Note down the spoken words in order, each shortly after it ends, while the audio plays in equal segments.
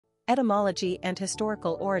Etymology and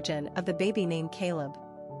historical origin of the baby name Kaleb.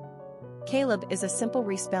 Kaleb is a simple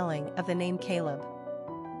respelling of the name Caleb.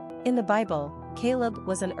 In the Bible, Kaleb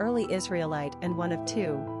was an early Israelite and one of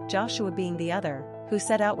two, Joshua being the other, who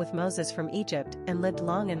set out with Moses from Egypt and lived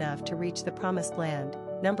long enough to reach the Promised Land.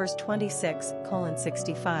 Numbers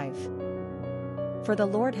 26:65. For the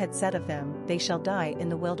Lord had said of them, they shall die in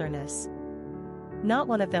the wilderness. Not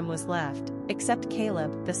one of them was left, except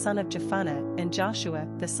Kaleb the son of Jephunneh and Joshua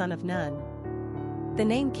the son of Nun. The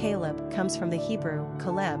name Kaleb comes from the Hebrew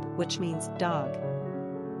Kaleb, which means dog.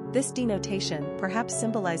 This denotation perhaps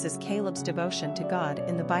symbolizes Caleb's devotion to God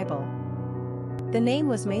in the Bible. The name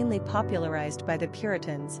was mainly popularized by the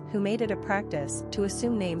Puritans, who made it a practice to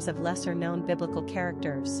assume names of lesser-known biblical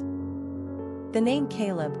characters. The name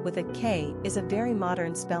Kaleb with a K is a very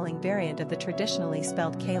modern spelling variant of the traditionally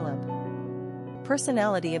spelled Caleb.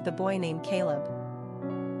 Personality of the boy named Kaleb.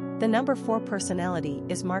 The number 4 personality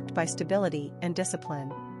is marked by stability and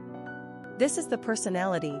discipline. This is the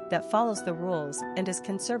personality that follows the rules and is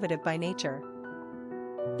conservative by nature.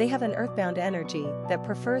 They have an earthbound energy that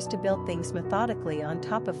prefers to build things methodically on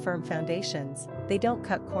top of firm foundations. They don't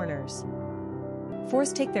cut corners.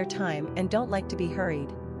 4s take their time and don't like to be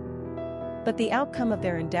hurried. But the outcome of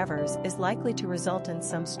their endeavors is likely to result in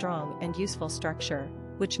some strong and useful structure,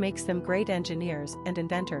 which makes them great engineers and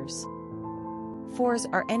inventors. 4s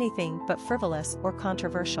are anything but frivolous or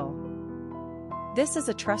controversial. This is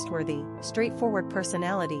a trustworthy, straightforward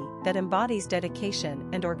personality that embodies dedication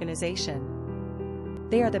and organization.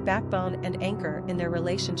 They are the backbone and anchor in their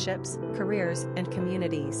relationships, careers, and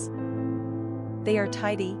communities. They are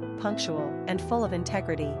tidy, punctual, and full of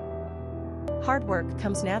integrity. Hard work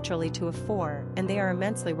comes naturally to a 4, and they are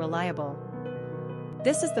immensely reliable.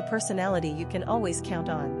 This is the personality you can always count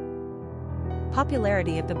on.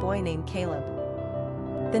 Popularity of the boy named Kaleb.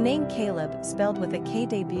 The name Kaleb, spelled with a K,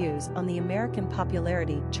 debuts on the American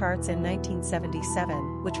popularity charts in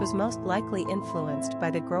 1977, which was most likely influenced by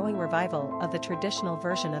the growing revival of the traditional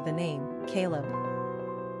version of the name, Kaleb.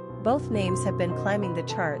 Both names have been climbing the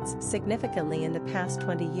charts significantly in the past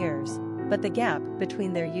 20 years, but the gap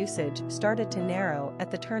between their usage started to narrow at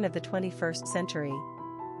the turn of the 21st century.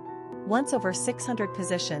 Once over 600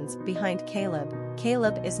 positions behind Kaleb,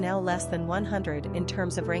 Kaleb is now less than 100 in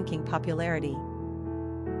terms of ranking popularity.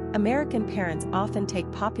 American parents often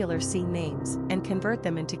take popular C names and convert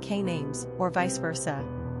them into K names, or vice versa.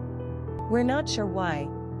 We're not sure why.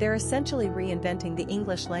 They're essentially reinventing the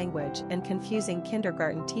English language and confusing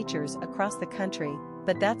kindergarten teachers across the country,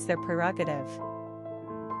 but that's their prerogative.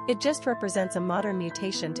 It just represents a modern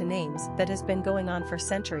mutation to names that has been going on for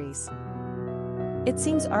centuries. It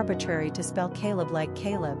seems arbitrary to spell Kaleb like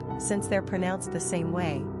Caleb, since they're pronounced the same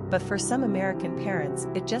way, but for some American parents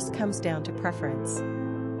it just comes down to preference.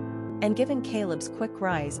 And given Caleb's quick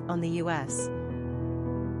rise on the U.S.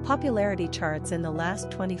 popularity charts in the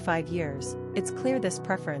last 25 years, it's clear this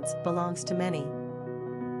preference belongs to many.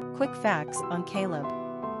 Quick facts on Kaleb.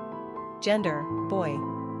 Gender, boy.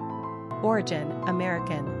 Origin,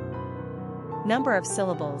 American. Number of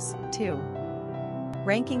syllables, 2.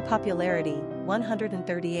 Ranking popularity,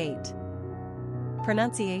 138.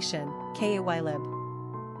 Pronunciation, Kaleb.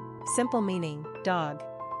 Simple meaning, dog.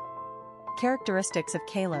 Characteristics of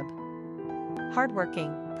Kaleb.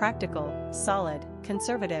 Hardworking, practical, solid,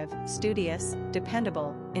 conservative, studious,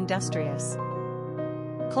 dependable, industrious.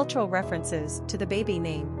 Cultural references to the baby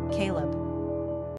name, Kaleb.